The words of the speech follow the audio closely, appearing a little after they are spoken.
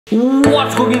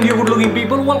What's cooking you good looking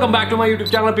people? Welcome back to my YouTube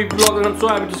channel People Vlog and I'm so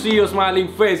happy to see your smiling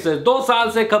faces। 2 साल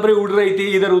से खबरें उड़ रही थी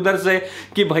इधर उधर से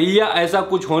कि भैया ऐसा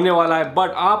कुछ होने वाला है,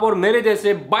 बट आप और मेरे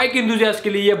जैसे बाइक एंथुसियास्ट के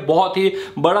लिए ये बहुत ही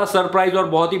बड़ा सरप्राइज और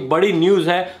बहुत ही बड़ी न्यूज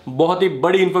है, बहुत ही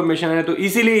बड़ी इंफॉर्मेशन है। तो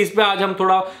इसीलिए इस पे आज हम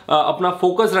थोड़ा अपना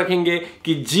फोकस रखेंगे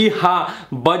कि जी हाँ,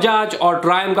 बजाज और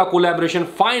ट्रायम्फ का कोलैबोरेशन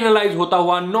फाइनलाइज होता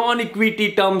हुआ नॉन इक्विटी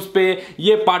टर्म्स पे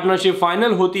ये पार्टनरशिप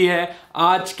फाइनल होती है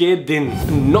आज के दिन।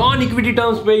 नॉन इक्विटी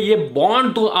टर्म्स पे ये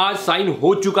बॉन्ड तो आज साइन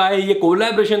हो चुका है, ये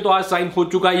कोलैबोरेशन तो आज साइन हो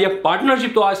चुका है, ये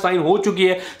पार्टनरशिप तो आज साइन हो चुकी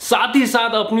है। साथ ही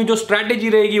साथ अपनी जो स्ट्रैटेजी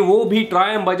रहेगी वो भी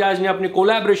ट्रायम्फ बजाज ने अपने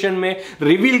कोलैबोरेशन में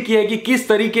रिवील किया है कि किस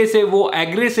तरीके से वो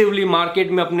एग्रेसिवली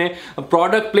मार्केट में अपने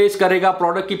प्रोडक्ट प्लेस करेगा,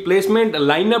 प्रोडक्ट की प्लेसमेंट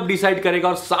लाइनअप डिसाइड करेगा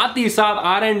और साथ ही साथ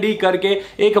R&D करके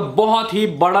एक बहुत ही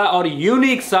बड़ा और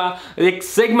यूनिक सा एक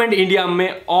सेगमेंट इंडिया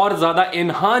में और ज्यादा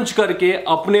एनहांस करके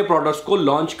अपने प्रोडक्ट्स को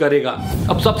लॉन्च करेगा।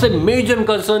 अब सबसे मेजर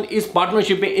कंसर्न इस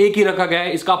पार्टनरशिप में एक ही रखा गया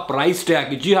है, इसका प्राइस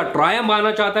टैग। जी हाँ, ट्रायम्फ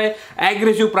आना चाहता है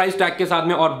एग्रेसिव प्राइस टैग के साथ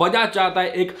में और बजाज चाहता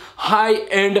है एक हाई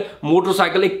एंड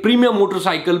मोटरसाइकिल, एक प्रीमियम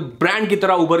मोटरसाइकिल ब्रांड की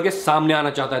तरह उभर के सामने आना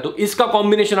चाहता है। तो इसका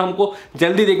कॉम्बिनेशन हमको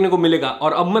जल्दी देखने को मिलेगा।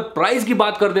 और अब मैं प्राइस की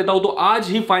बात कर देता हूं तो आज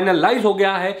ही फाइनलाइज हो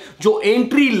गया है जो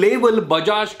entry level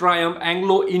Bajaj Triumph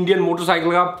Anglo Indian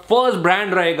motorcycle का फर्स्ट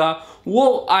ब्रांड रहेगा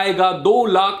वो आएगा 2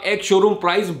 लाख एक शोरूम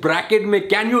प्राइस ब्रैकेट में।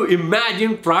 कैन यू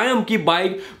इमेजिन, ट्रायम्फ की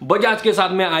बाइक बजाज के साथ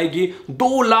में आएगी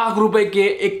 2 लाख रुपए के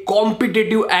एक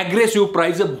कॉम्पिटिटिव एग्रेसिव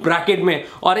प्राइस ब्रैकेट में।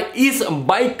 और इस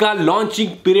बाइक का लॉन्चिंग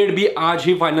पीरियड भी आज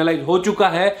ही फाइनलाइज हो चुका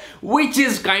है, विच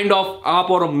इज काइंड ऑफ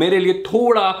आप और मेरे लिए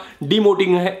थोड़ा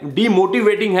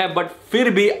डिमोटिवेटिंग है, बट फिर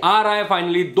भी आ रहा है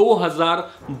फाइनली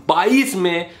 2022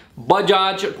 में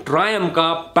बजाज ट्रायम्फ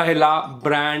का पहला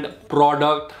ब्रांड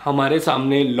प्रोडक्ट हमारे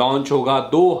सामने लॉन्च होगा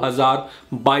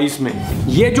 2022 में।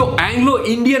 ये जो एंग्लो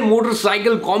इंडियन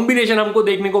मोटरसाइकिल कॉम्बिनेशन हमको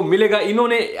देखने को मिलेगा,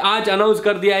 इन्होंने आज अनाउंस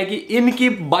कर दिया है कि इनकी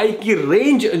बाइक की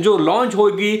रेंज जो लॉन्च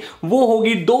होगी वो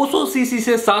होगी 200 सीसी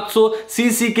से 700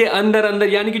 सीसी के अंदर अंदर,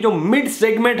 यानी कि जो मिड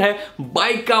सेगमेंट है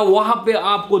बाइक का, वहां पे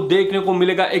आपको देखने को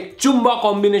मिलेगा एक चुंबा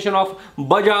combination of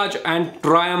Bajaj and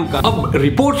Triumph का। अब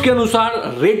रिपोर्ट्स के अनुसार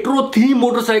रेट्रो थीम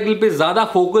मोटरसाइकिल पे ज्यादा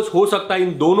फोकस हो सकता है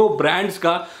इन दोनों ब्रांड्स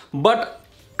का, बट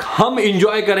हम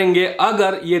इंजॉय करेंगे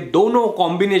अगर ये दोनों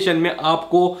कॉम्बिनेशन में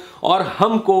आपको और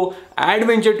हमको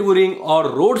एडवेंचर टूरिंग और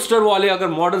रोडस्टर वाले अगर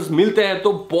मॉडल्स मिलते हैं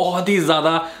तो बहुत ही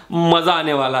ज्यादा मजा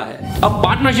आने वाला है। अब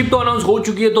पार्टनरशिप तो अनाउंस हो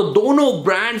चुकी है, तो दोनों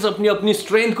ब्रांड्स अपनी अपनी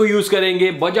स्ट्रेंथ को यूज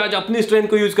करेंगे। बजाज अपनी स्ट्रेंथ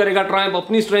को यूज करेगा, ट्रायम्फ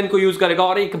अपनी स्ट्रेंथ को यूज करेगा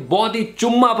और एक बहुत ही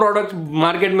चुम्मा प्रोडक्ट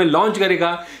मार्केट में लॉन्च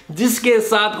करेगा, जिसके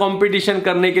साथ कंपटीशन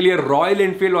करने के लिए रॉयल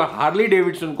एनफील्ड और हार्ली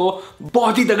डेविडसन को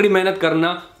बहुत ही तगड़ी मेहनत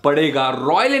करना पड़ेगा।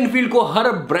 रॉयल एनफील्ड को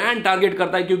हर ब्रांड टारगेट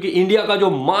करता है क्योंकि इंडिया का जो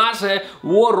मास है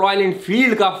वो रॉयल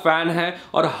एनफील्ड का फैन है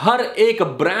और हर एक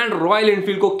ब्रांड रॉयल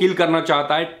एनफील्ड को किल करना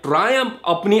चाहता है। ट्रायम्फ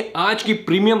अपनी आज की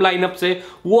प्रीमियम लाइनअप से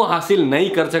वो हासिल नहीं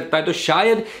कर सकता है, तो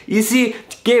शायद इसी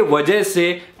के वजह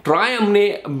से ट्रायम्फ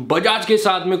ने बजाज के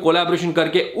साथ में कोलैबोरेशन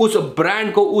करके उस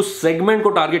ब्रांड को, उस सेगमेंट को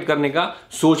टारगेट करने का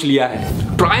सोच लिया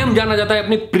है। ट्रायम्फ जाना जाता है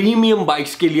अपने प्रीमियम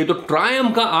बाइक्स के लिए, तो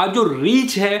ट्रायम्फ का आज जो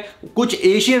रीच है कुछ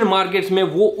एशियन मार्केट्स में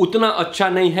वो उतना अच्छा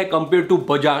नहीं है कंपेयर टू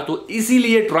बजाज। तो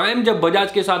इसीलिए ट्रायम्फ जब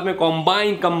बजाज के साथ में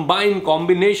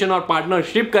कॉम्बिनेशन और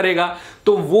पार्टनरशिप करेगा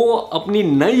तो वो अपनी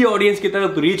नई ऑडियंस की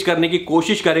तरफ रीच करने की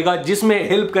कोशिश करेगा, जिसमें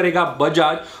हेल्प करेगा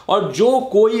बजाज। और जो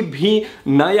कोई भी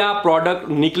नया प्रोडक्ट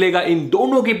निकलेगा इन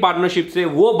दोनों की पार्टनरशिप से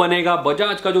वो बनेगा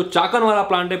बजाज का जो चाकन वाला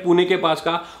प्लांट है पुणे के पास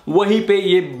का, वहीं पे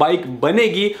ये बाइक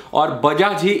बनेगी और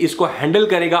बजाज ही इसको हैंडल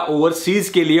करेगा ओवरसीज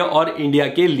के लिए और इंडिया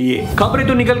के लिए। खबरें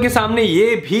तो निकल के सामने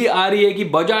ये भी आ रही है कि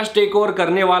बजाज टेक ओवर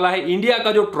करने वाला है इंडिया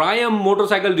का जो ट्रायम्फ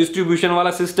मोटरसाइकिल डिस्ट्रीब्यूशन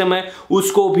वाला सिस्टम है,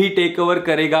 उसको भी टेक ओवर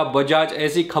करेगा बजाज।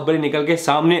 ऐसी खबरें निकल के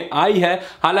सामने आई है,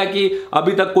 हालांकि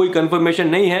अभी तक कोई कंफर्मेशन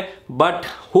नहीं है, बट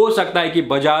हो सकता है कि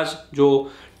बजाज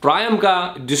जो ट्रायम्फ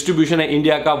का डिस्ट्रीब्यूशन है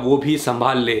इंडिया का वो भी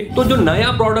संभाल ले। तो जो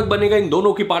नया प्रोडक्ट बनेगा इन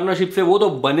दोनों की पार्टनरशिप से वो तो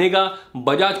बनेगा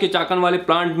बजाज के चाकन वाले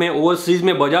प्लांट में, ओवरसीज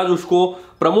में बजाज उसको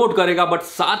प्रमोट करेगा, बट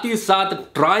साथ ही साथ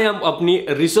ट्रायम्फ अपनी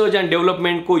रिसर्च एंड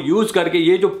डेवलपमेंट को यूज करके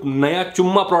ये जो नया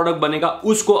चुम्मा प्रोडक्ट बनेगा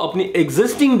उसको अपनी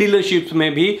एग्जिस्टिंग डीलरशिप्स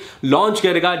में भी लॉन्च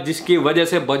करेगा, जिसकी वजह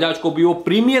से बजाज को भी वो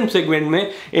प्रीमियम सेगमेंट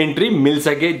में एंट्री मिल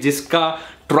सके, जिसका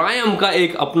ट्रायम्फ का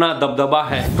एक अपना दबदबा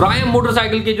है। ट्रायम्फ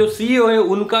मोटरसाइकिल के जो सीईओ है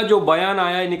उनका जो बयान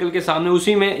आया है निकल के सामने,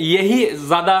 उसी में यही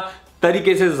ज्यादा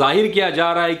तरीके से जाहिर किया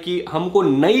जा रहा है कि हमको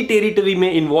नई टेरिटरी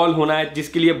में इन्वॉल्व होना है,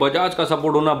 जिसके लिए बजाज का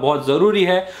सपोर्ट होना बहुत जरूरी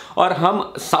है। और हम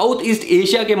साउथ ईस्ट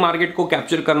एशिया के मार्केट को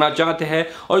कैप्चर करना चाहते हैं,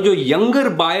 और जो यंगर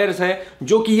बायर्स है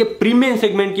जो कि ये प्रीमियम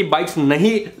सेगमेंट की बाइक्स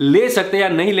नहीं ले सकते या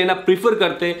नहीं लेना प्रीफर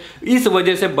करते, इस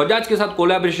वजह से बजाज के साथ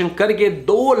कोलैबोरेशन करके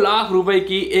 2 लाख रुपए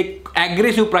की एक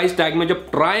एग्रेसिव प्राइस टैग में जब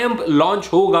ट्रायम्फ लॉन्च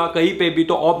होगा कहीं पे भी,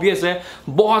 तो ऑब्वियस है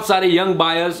बहुत सारे यंग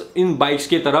बायर्स इन बाइक्स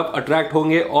की तरफ अट्रैक्ट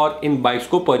होंगे और इन बाइक्स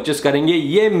को परचेस करेंगे।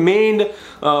 ये मेन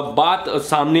बात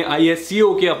सामने आई है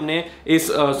सीईओ के अपने इस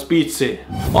स्पीच से।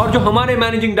 और जो हमारे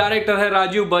मैनेजिंग डायरेक्टर है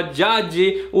राजीव बजाज जी,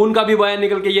 उनका भी बयान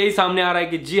निकल के यही सामने आ रहा है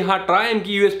कि जी हाँ, ट्रायम्फ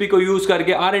की यूएसपी को यूज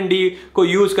करके, R&D को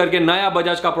यूज करके नया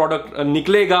बजाज का प्रोडक्ट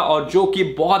निकलेगा, और जो कि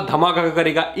बहुत धमाका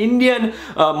करेगा इंडियन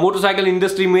मोटरसाइकिल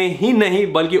इंडस्ट्री में ही नहीं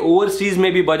बल्कि ओवरसीज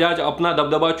में भी बजाज अपना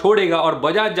दबदबा छोड़ेगा। और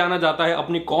बजाज जाना जाता है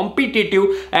अपनी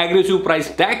कॉम्पिटिटिव एग्रेसिव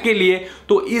प्राइस टैग के लिए,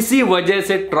 तो इसी वजह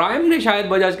से ट्रायम्फ ने शायद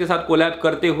बजाज के साथ कोलैब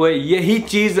करते हुए यही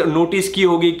चीज नोटिस की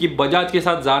होगी कि बजाज के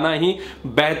साथ जाना ही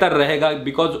बेहतर रहेगा,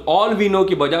 बिकॉज ऑल वी नो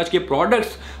कि बजाज के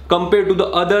products compare to the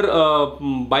other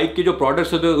bike के जो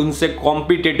प्रोडक्ट्स होते हैं उनसे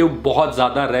कॉम्पिटिटिव बहुत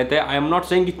ज्यादा रहते हैं। आई एम नॉट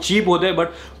सेइंग कि चीप होते हैं, बट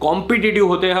कॉम्पिटिटिव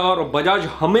होते हैं, और बजाज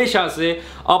हमेशा से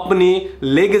अपनी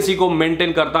लेगेसी को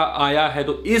मेंटेन करता आया है।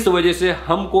 तो इस वजह से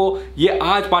हमको ये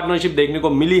आज पार्टनरशिप देखने को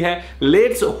मिली है।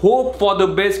 Let's hope for the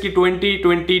best कि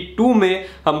 2022 में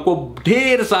हमको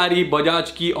ढेर सारी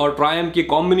बजाज की और ट्रायम्फ की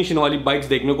कॉम्बिनेशन वाली बाइक्स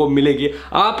देखने को मिलेगी।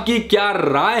 आपकी क्या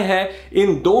राय है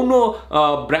इन दोनों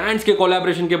ब्रांड्स के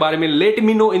कोलैबोरेशन के बारे में? Let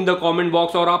me know in the comment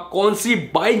box. और आप कौन सी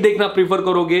बाइक देखना प्रीफर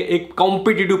करोगे एक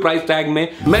कॉम्पिटिटिव प्राइस टैग में?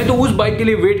 मैं तो उस बाइक के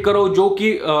लिए वेट कर रहा हूं जो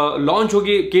कि लॉन्च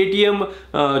होगी, KTM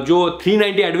जो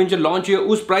 390 एडवेंचर लॉन्च है,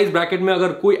 उस प्राइस ब्रैकेट में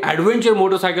अगर कोई एडवेंचर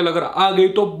मोटरसाइकिल अगर आ गई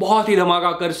तो बहुत ही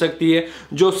धमाका कर सकती है,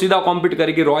 जो सीधा कॉम्पीट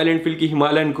करेगी रॉयल एनफील्ड की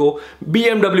हिमालयन को,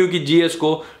 BMW की GS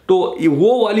को। तो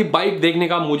वो वाली बाइक देखने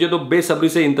का मुझे तो बेसब्री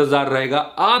से इंतजार रहेगा।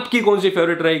 आपकी कौन सी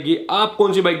फेवरेट रहेगी? आप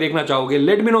कौन सी बाइक देखना चाहोगे?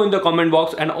 Let me know in the comment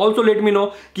box. And also let me know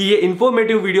कि ये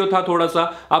इंफॉर्मेटिव वीडियो था, थोड़ा सा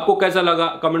आपको कैसा लगा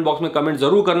कमेंट बॉक्स में कमेंट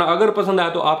जरूर करना। अगर पसंद आया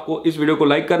तो आपको इस वीडियो को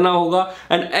लाइक करना होगा,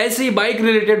 एंड ऐसी बाइक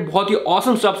रिलेटेड बहुत ही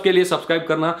ऑसम स्टफ्स के लिए सब्सक्राइब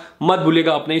करना मत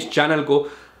भूलिएगा अपने इस चैनल को।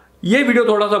 ये वीडियो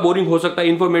थोड़ा सा बोरिंग हो सकता है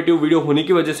इंफॉर्मेटिव वीडियो होने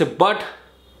की वजह से, बट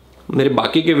मेरे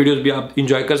बाकी के वीडियोस भी आप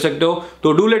इंजॉय कर सकते हो।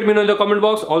 तो do let me know in the comment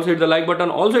box, also hit the like button,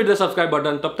 also hit the subscribe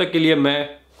button. तब तक के लिए मैं